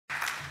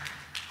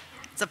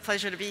It's a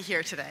pleasure to be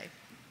here today.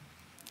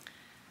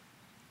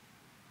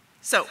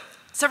 So,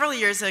 several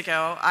years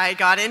ago, I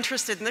got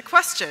interested in the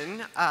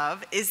question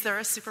of, is there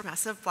a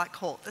supermassive black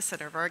hole at the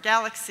center of our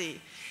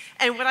galaxy?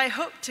 And what I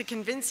hope to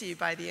convince you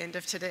by the end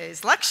of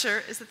today's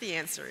lecture is that the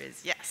answer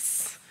is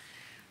yes.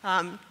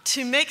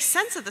 To make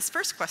sense of this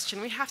first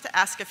question, we have to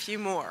ask a few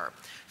more.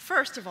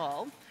 First of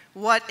all,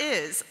 what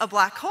is a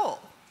black hole?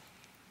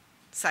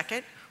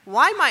 Second,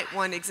 why might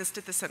one exist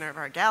at the center of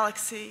our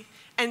galaxy?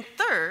 And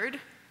third,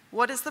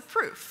 what is the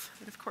proof?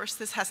 And of course,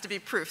 this has to be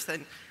proof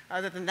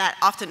other than that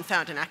often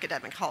found in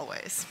academic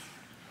hallways.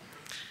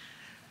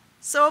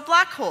 So a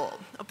black hole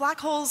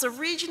is a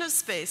region of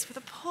space where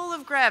the pull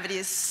of gravity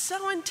is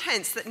so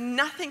intense that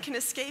nothing can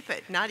escape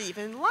it, not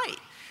even light.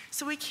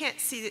 So we can't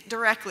see it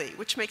directly,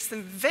 which makes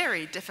them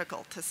very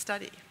difficult to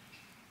study.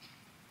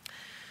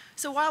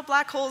 So while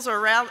black holes are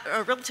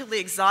relatively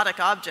exotic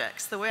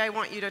objects, the way I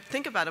want you to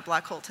think about a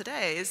black hole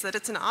today is that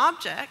it's an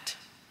object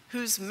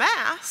whose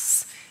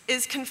mass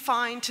is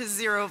confined to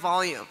zero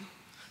volume.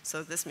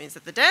 So this means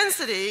that the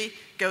density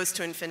goes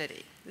to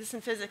infinity. This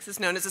in physics is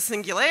known as a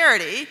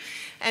singularity,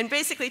 and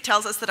basically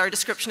tells us that our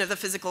description of the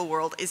physical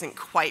world isn't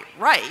quite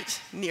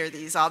right near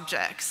these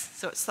objects.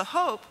 So it's the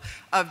hope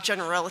of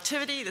general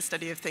relativity, the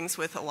study of things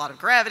with a lot of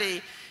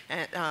gravity,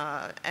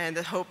 and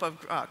the hope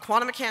of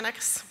quantum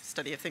mechanics,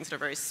 study of things that are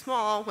very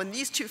small, when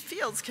these two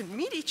fields can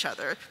meet each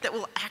other, that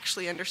we'll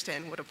actually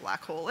understand what a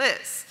black hole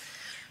is.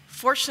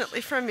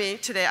 Fortunately for me,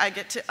 today I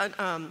get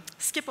to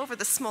skip over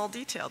the small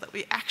detail that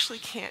we actually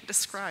can't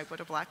describe what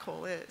a black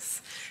hole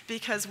is.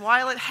 Because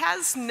while it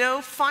has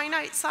no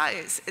finite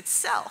size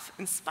itself,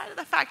 in spite of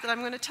the fact that I'm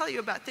going to tell you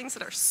about things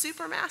that are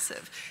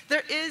supermassive,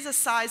 there is a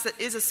size that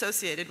is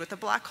associated with a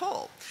black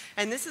hole.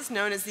 And this is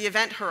known as the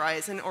event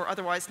horizon, or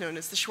otherwise known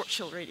as the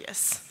Schwarzschild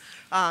radius.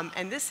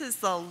 And this is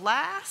the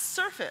last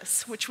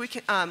surface which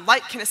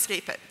light can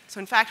escape it. So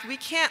in fact, we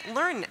can't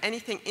learn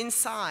anything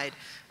inside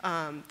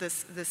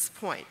this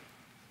point.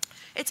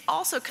 It's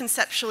also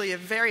conceptually a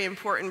very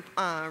important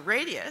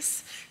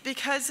radius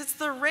because it's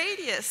the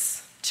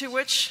radius to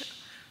which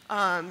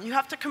you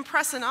have to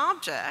compress an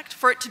object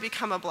for it to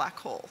become a black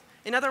hole.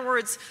 In other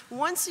words,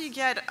 once you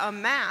get a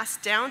mass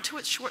down to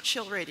its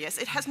Schwarzschild radius,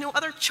 it has no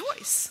other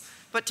choice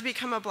but to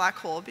become a black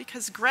hole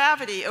because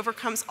gravity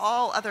overcomes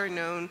all other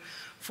known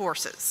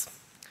forces.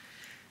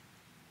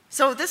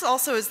 So this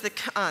also is the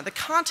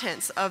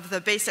contents of the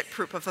basic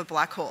proof of a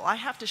black hole. I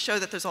have to show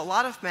that there's a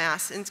lot of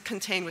mass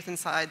contained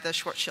inside the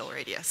Schwarzschild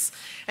radius.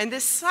 And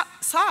this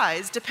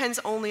size depends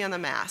only on the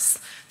mass.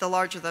 The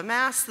larger the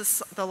mass,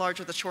 the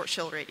larger the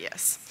Schwarzschild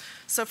radius.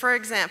 So for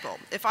example,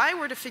 if I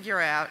were to figure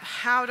out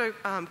how to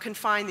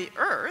confine the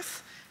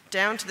Earth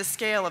down to the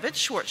scale of its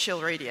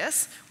Schwarzschild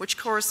radius, which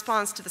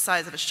corresponds to the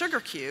size of a sugar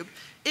cube,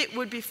 it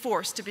would be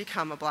forced to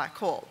become a black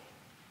hole.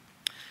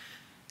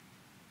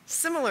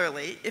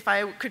 Similarly, if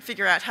I could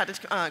figure out how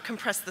to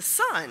compress the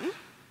sun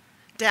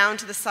down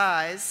to the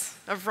size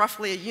of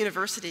roughly a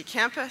university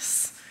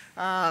campus,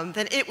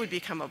 then it would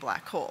become a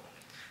black hole.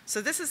 So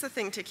this is the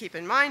thing to keep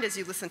in mind as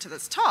you listen to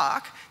this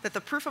talk, that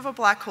the proof of a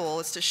black hole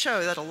is to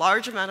show that a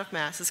large amount of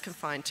mass is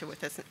confined to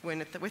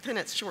within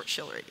its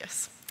Schwarzschild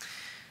radius.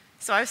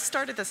 So I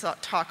started this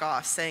talk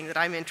off saying that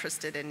I'm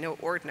interested in no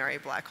ordinary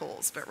black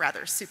holes, but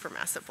rather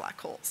supermassive black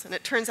holes. And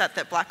it turns out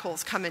that black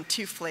holes come in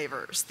two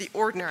flavors, the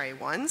ordinary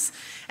ones,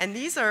 and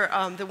these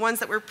are the ones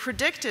that were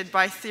predicted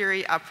by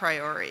theory a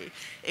priori.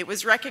 It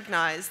was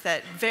recognized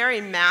that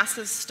very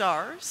massive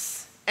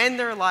stars end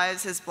their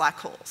lives as black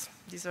holes.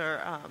 These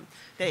are,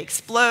 they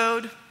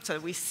explode, so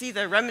we see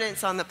the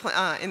remnants on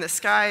in the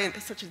sky,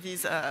 such as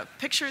these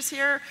pictures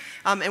here.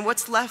 And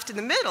what's left in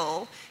the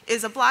middle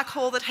is a black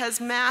hole that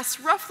has mass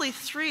roughly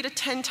 3 to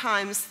 10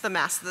 times the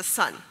mass of the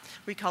sun.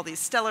 We call these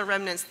stellar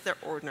remnants, they're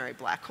ordinary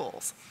black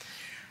holes.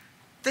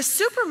 The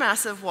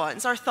supermassive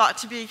ones are thought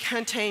to be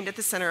contained at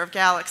the center of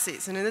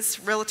galaxies. And in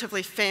this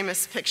relatively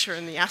famous picture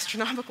in the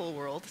astronomical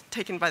world,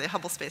 taken by the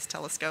Hubble Space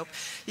Telescope,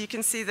 you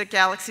can see that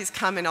galaxies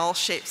come in all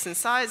shapes and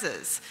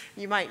sizes.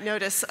 You might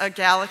notice a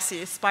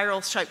galaxy, a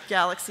spiral-shaped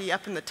galaxy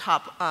up in the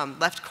top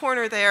left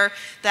corner there.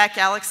 That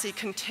galaxy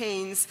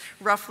contains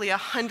roughly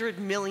 100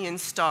 million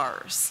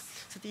stars.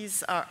 So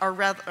these are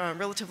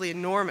relatively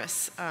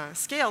enormous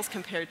scales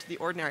compared to the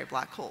ordinary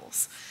black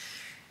holes.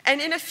 And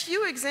in a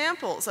few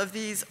examples of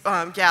these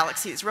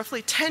galaxies,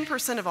 roughly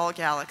 10% of all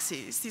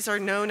galaxies, these are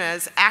known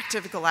as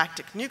active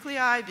galactic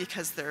nuclei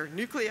because their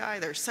nuclei,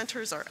 their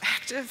centers are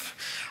active.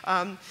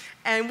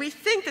 And we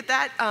think that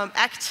that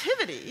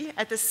activity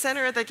at the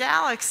center of the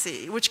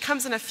galaxy, which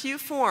comes in a few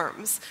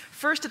forms,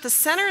 first at the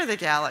center of the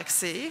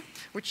galaxy,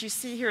 which you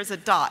see here as a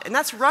dot, and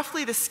that's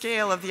roughly the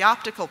scale of the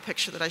optical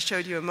picture that I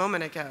showed you a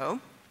moment ago.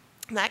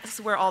 And that's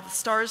where all the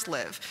stars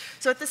live.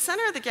 So at the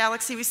center of the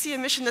galaxy, we see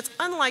emission that's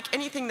unlike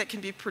anything that can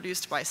be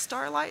produced by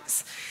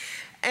starlights.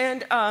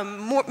 And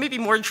maybe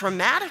more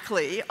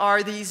dramatically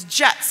are these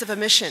jets of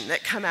emission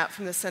that come out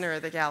from the center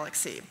of the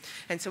galaxy.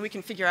 And so we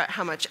can figure out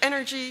how much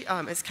energy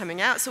is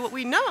coming out. So what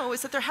we know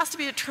is that there has to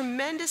be a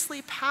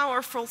tremendously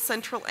powerful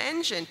central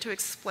engine to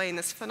explain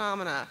this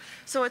phenomena.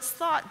 So it's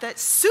thought that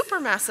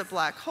supermassive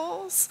black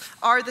holes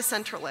are the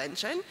central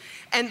engine,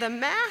 and the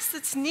mass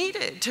that's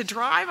needed to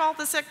drive all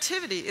this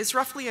activity is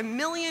roughly 1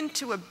 million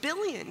to 1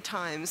 billion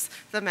times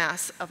the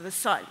mass of the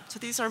sun. So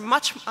these are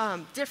much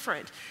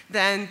different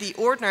than the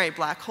ordinary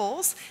black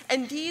holes,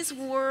 and these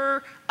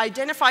were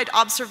identified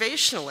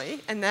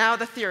observationally, and now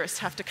the theorists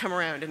have to come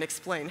around and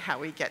explain how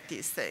we get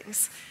these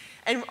things.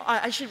 And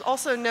I should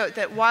also note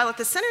that while at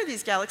the center of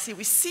these galaxies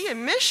we see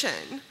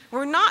emission,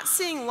 we're not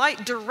seeing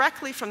light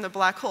directly from the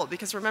black hole,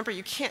 because remember,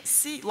 you can't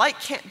see, light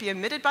can't be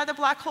emitted by the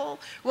black hole.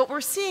 What we're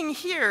seeing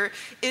here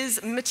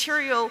is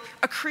material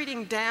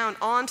accreting down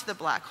onto the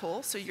black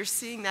hole, so you're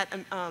seeing that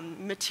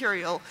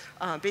material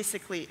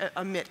basically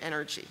emit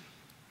energy.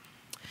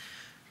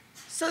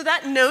 So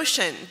that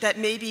notion that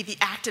maybe the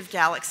active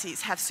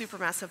galaxies have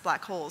supermassive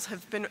black holes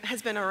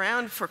has been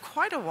around for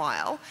quite a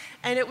while,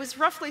 and it was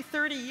roughly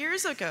 30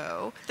 years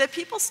ago that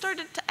people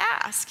started to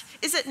ask,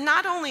 is it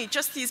not only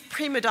just these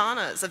prima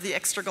donnas of the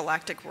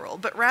extragalactic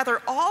world, but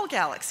rather all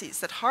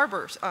galaxies that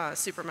harbor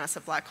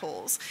supermassive black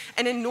holes?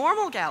 And in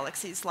normal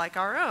galaxies like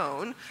our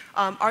own,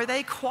 are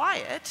they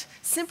quiet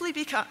simply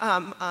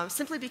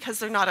because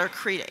they're not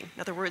accreting? In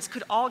other words,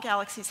 could all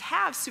galaxies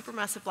have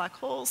supermassive black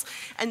holes,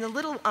 and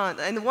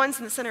the ones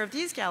in the center of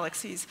these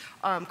galaxies,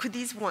 could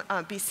these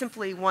be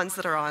simply ones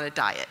that are on a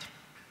diet?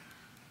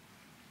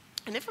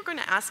 And if we're going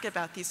to ask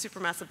about these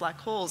supermassive black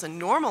holes in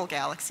normal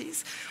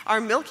galaxies,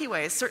 our Milky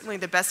Way is certainly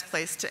the best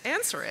place to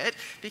answer it,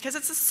 because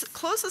it's the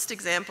closest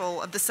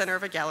example of the center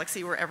of a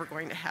galaxy we're ever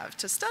going to have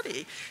to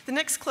study. The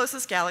next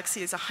closest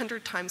galaxy is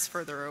 100 times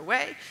further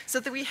away, so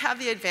that we have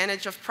the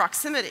advantage of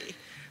proximity.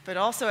 But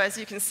also, as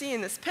you can see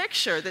in this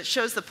picture that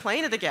shows the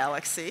plane of the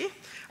galaxy,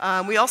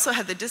 we also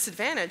have the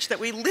disadvantage that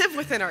we live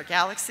within our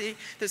galaxy.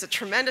 There's a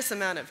tremendous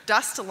amount of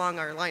dust along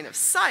our line of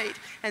sight,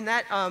 and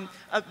that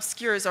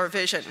obscures our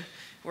vision.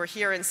 We're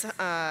here in,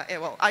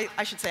 well,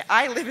 I should say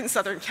I live in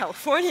Southern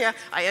California.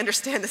 I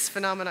understand this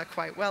phenomena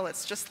quite well.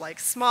 It's just like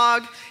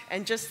smog,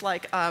 and just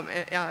like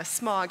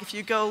smog, if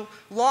you go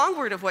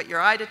longward of what your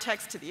eye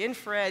detects to the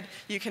infrared,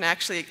 you can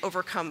actually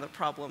overcome the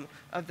problem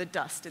of the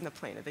dust in the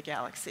plane of the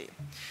galaxy.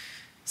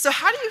 So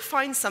how do you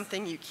find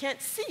something you can't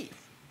see?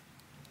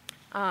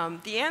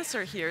 The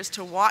answer here is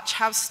to watch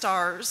how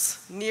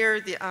stars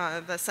near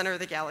the center of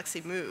the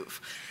galaxy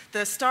move.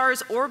 The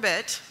stars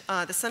orbit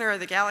the center of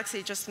the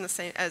galaxy just in the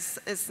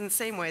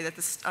same way that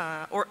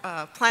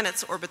the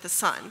planets orbit the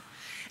sun.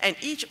 And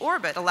each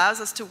orbit allows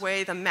us to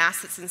weigh the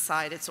mass that's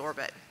inside its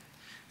orbit.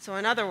 So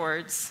in other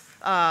words,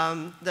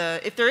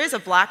 if there is a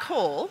black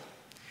hole,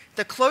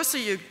 the closer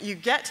you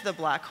get to the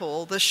black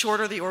hole, the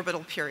shorter the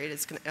orbital period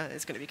is going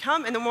to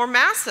become, and the more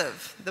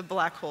massive the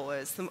black hole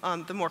is,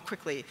 the more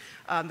quickly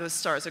those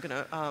stars are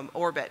going to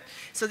orbit.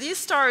 So these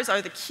stars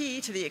are the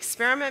key to the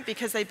experiment,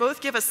 because they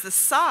both give us the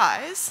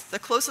size. The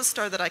closest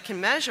star that I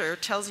can measure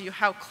tells you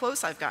how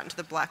close I've gotten to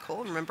the black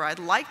hole. Remember, I'd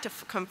like to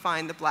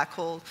confine the black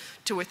hole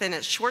to within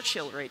its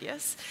Schwarzschild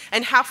radius,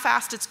 and how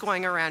fast it's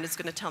going around is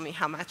going to tell me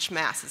how much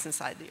mass is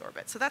inside the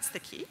orbit. So that's the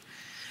key.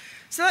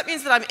 So that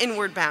means that I'm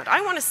inward bound.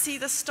 I want to see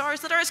the stars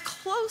that are as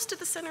close to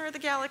the center of the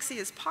galaxy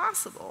as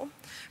possible.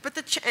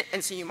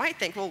 And so you might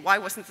think, well, why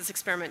wasn't this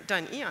experiment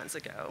done eons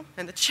ago?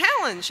 And the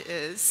challenge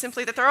is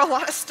simply that there are a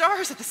lot of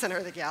stars at the center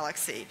of the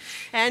galaxy.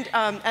 And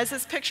as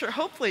this picture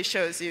hopefully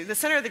shows you, the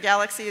center of the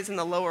galaxy is in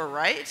the lower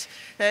right.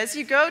 As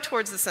you go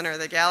towards the center of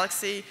the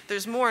galaxy,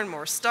 there's more and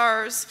more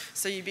stars.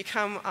 So you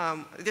become,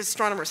 the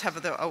astronomers have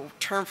a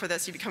term for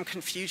this, you become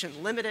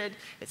confusion limited.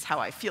 It's how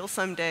I feel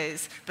some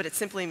days, but it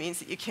simply means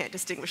that you can't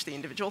distinguish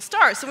the individual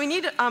stars. So we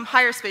need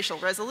higher spatial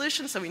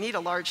resolution, so we need a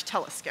large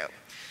telescope.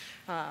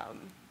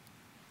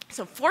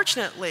 So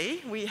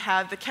fortunately, we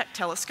have the Keck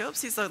telescopes.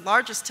 These are the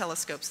largest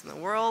telescopes in the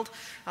world.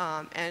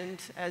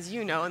 And as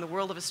you know, in the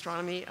world of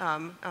astronomy,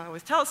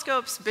 with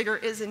telescopes, bigger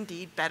is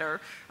indeed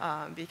better.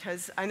 And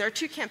there are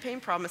two campaign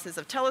promises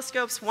of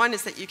telescopes. One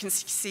is that you can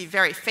see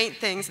very faint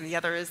things, and the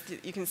other is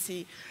that you can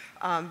see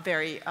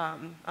very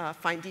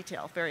fine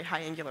detail, very high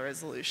angular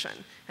resolution.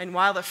 And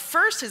while the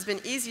first has been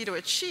easy to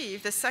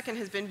achieve, the second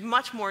has been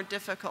much more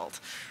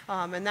difficult.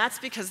 And that's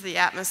because of the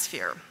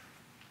atmosphere.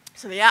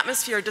 So the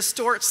atmosphere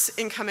distorts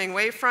incoming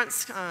wave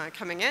fronts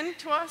coming in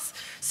to us.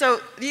 So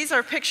these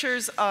are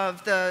pictures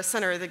of the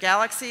center of the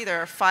galaxy.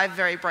 There are 5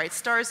 very bright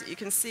stars that you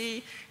can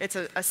see. It's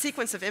a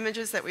sequence of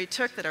images that we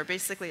took that are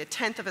basically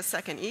 1/10 of a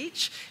second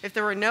each. If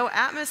there were no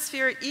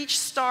atmosphere, each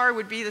star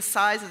would be the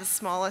size of the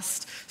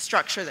smallest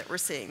structure that we're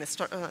seeing,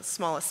 the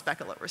smallest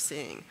speckle that we're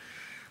seeing.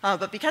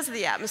 But because of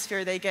the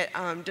atmosphere, they get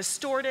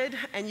distorted,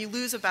 and you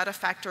lose about a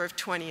factor of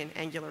 20 in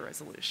angular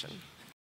resolution.